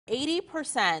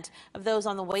80% of those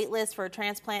on the wait list for a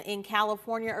transplant in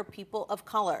California are people of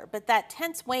color. But that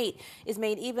tense wait is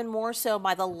made even more so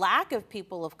by the lack of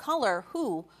people of color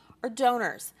who are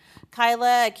donors.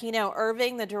 Kyla Aquino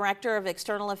Irving, the Director of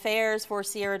External Affairs for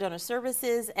Sierra Donor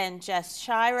Services, and Jess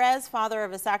Chires, father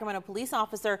of a Sacramento police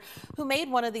officer who made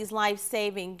one of these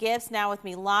life-saving gifts, now with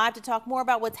me live to talk more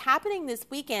about what's happening this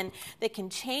weekend that can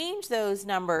change those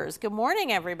numbers. Good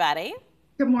morning, everybody.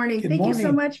 Good morning. Good Thank you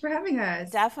so morning. much for having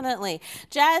us. Definitely.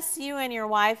 Jess, you and your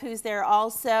wife, who's there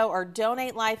also, are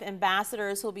Donate Life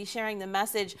ambassadors who will be sharing the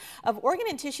message of organ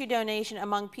and tissue donation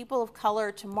among people of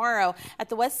color tomorrow at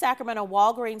the West Sacramento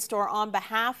Walgreens store on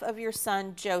behalf of your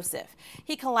son, Joseph.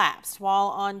 He collapsed while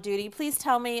on duty. Please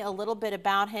tell me a little bit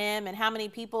about him and how many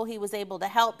people he was able to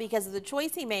help because of the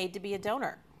choice he made to be a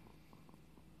donor.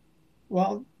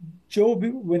 Well, Joe,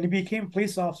 when he became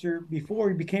police officer, before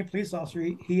he became police officer,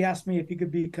 he asked me if he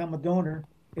could become a donor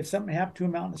if something happened to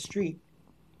him out in the street.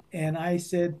 And I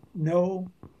said, no,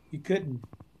 he couldn't.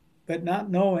 But not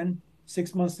knowing,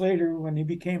 6 months later, when he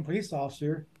became police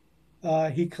officer,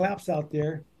 he collapsed out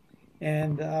there.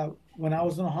 And when I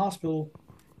was in the hospital,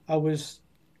 I was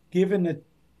given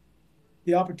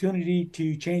the opportunity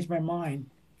to change my mind.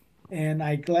 And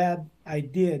I glad I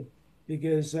did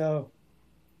because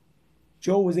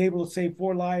Joe was able to save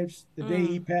 4 lives the day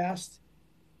he passed.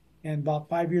 And about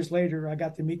 5 years later, I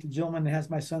got to meet the gentleman that has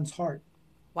my son's heart.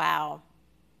 Wow.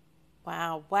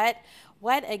 Wow,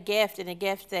 what a gift, and a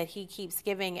gift that he keeps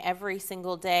giving every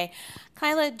single day.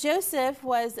 Kyla, Joseph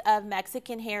was of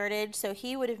Mexican heritage, so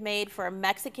he would have made for a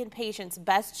Mexican patient's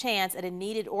best chance at a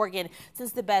needed organ,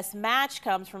 since the best match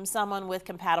comes from someone with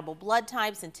compatible blood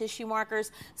types and tissue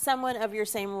markers, someone of your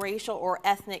same racial or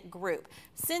ethnic group.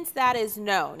 Since that is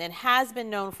known and has been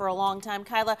known for a long time,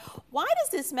 Kyla, why does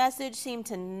this message seem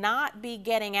to not be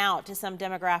getting out to some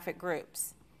demographic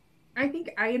groups? I think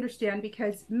I understand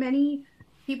because many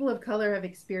people of color have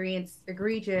experienced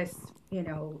egregious,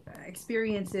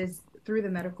 experiences through the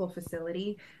medical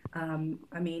facility.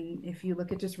 I mean, if you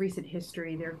look at just recent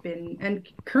history, there have been, and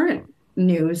current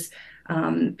news,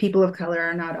 people of color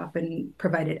are not often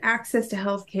provided access to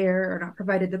healthcare or not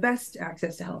provided the best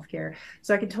access to healthcare.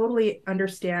 So I can totally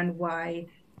understand why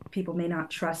people may not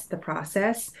trust the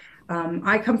process.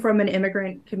 I come from an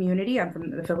immigrant community. I'm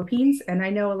from the Philippines, and I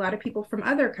know a lot of people from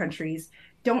other countries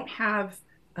don't have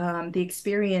the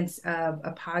experience of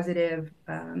a positive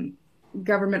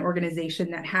government organization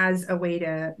that has a way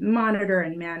to monitor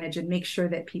and manage and make sure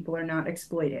that people are not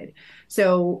exploited.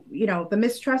 So, the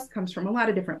mistrust comes from a lot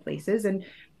of different places, and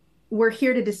we're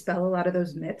here to dispel a lot of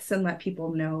those myths and let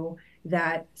people know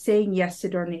that saying yes to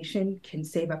donation can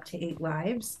save up to 8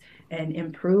 lives and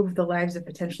improve the lives of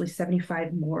potentially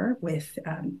 75 more with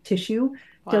tissue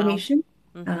Wow. donation.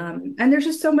 And there's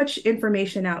just so much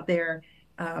information out there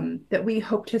that we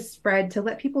hope to spread to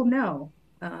let people know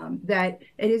that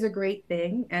it is a great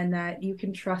thing and that you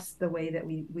can trust the way that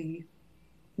we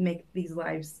make these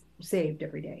lives saved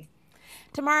every day.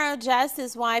 Tomorrow, Jess,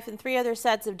 his wife, and 3 other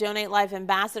sets of Donate Life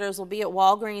ambassadors will be at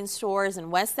Walgreens stores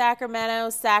in West Sacramento,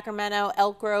 Sacramento,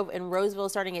 Elk Grove, and Roseville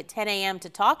starting at 10 a.m. to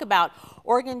talk about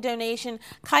organ donation.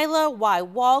 Kyla, why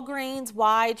Walgreens?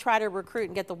 Why try to recruit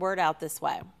and get the word out this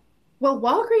way? Well,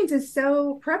 Walgreens is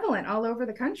so prevalent all over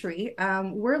the country.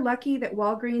 We're lucky that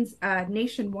Walgreens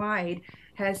nationwide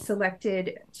has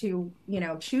selected to,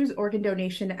 choose organ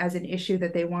donation as an issue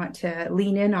that they want to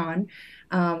lean in on.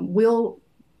 We'll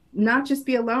not just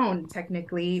be alone,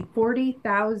 technically.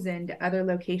 40,000 other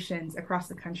locations across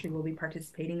the country will be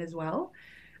participating as well.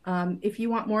 If you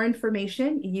want more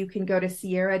information, you can go to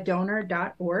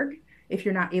sierradonor.org if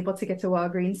you're not able to get to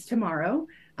Walgreens tomorrow.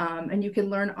 And you can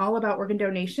learn all about organ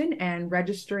donation and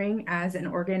registering as an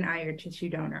organ, eye, or tissue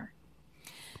donor.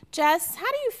 Jess, how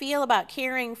do you feel about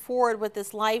carrying forward with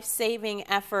this life-saving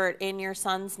effort in your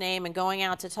son's name and going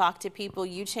out to talk to people?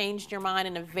 You changed your mind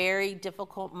in a very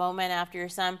difficult moment after your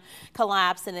son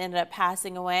collapsed and ended up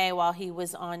passing away while he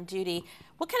was on duty.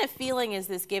 What kind of feeling is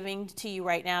this giving to you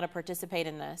right now to participate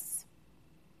in this?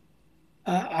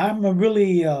 I'm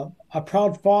really a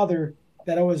proud father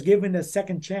that I was given a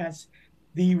second chance.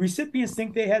 The recipients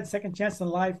think they had second chance in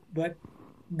life, but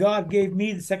God gave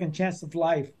me the second chance of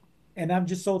life. And I'm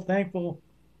just so thankful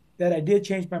that I did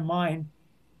change my mind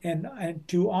and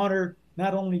to honor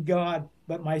not only God,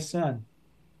 but my son.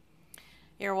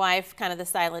 Your wife, kind of the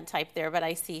silent type there, but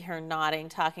I see her nodding,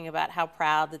 talking about how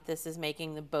proud that this is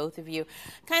making the both of you.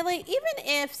 Kylie, even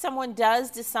if someone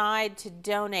does decide to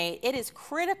donate, it is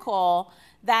critical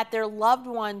that their loved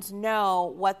ones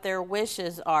know what their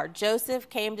wishes are. Joseph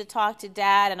came to talk to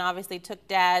Dad and obviously took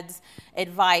Dad's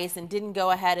advice and didn't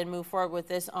go ahead and move forward with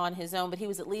this on his own, but he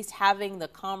was at least having the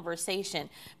conversation.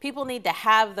 People need to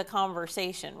have the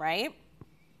conversation, right?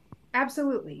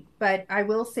 Absolutely. But I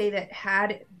will say that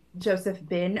had Joseph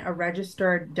been a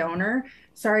registered donor,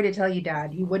 sorry to tell you,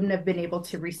 Dad, you wouldn't have been able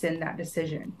to rescind that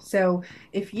decision. So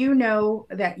if you know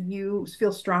that you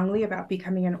feel strongly about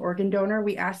becoming an organ donor,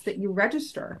 we ask that you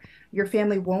register. Your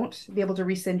family won't be able to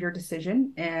rescind your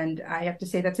decision. And I have to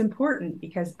say that's important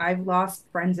because I've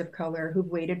lost friends of color who've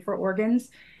waited for organs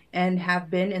and have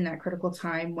been in that critical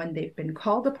time when they've been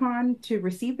called upon to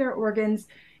receive their organs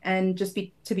and just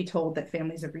to be told that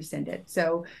families have rescinded.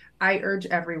 So I urge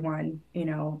everyone,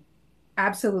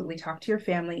 absolutely talk to your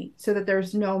family so that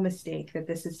there's no mistake that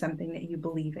this is something that you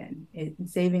believe in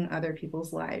saving other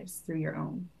people's lives through your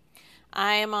own.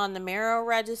 I am on the Marrow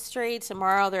Registry.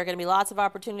 Tomorrow there are going to be lots of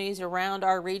opportunities around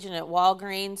our region at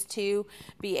Walgreens to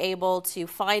be able to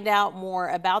find out more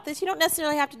about this. You don't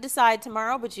necessarily have to decide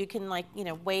tomorrow, but you can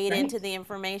wade into the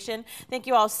information. Thank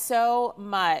you all so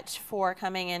much for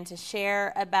coming in to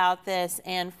share about this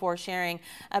and for sharing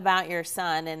about your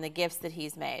son and the gifts that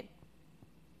he's made.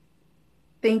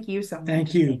 Thank you so much.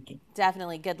 Thank you.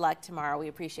 Definitely. Good luck tomorrow. We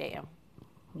appreciate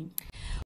you.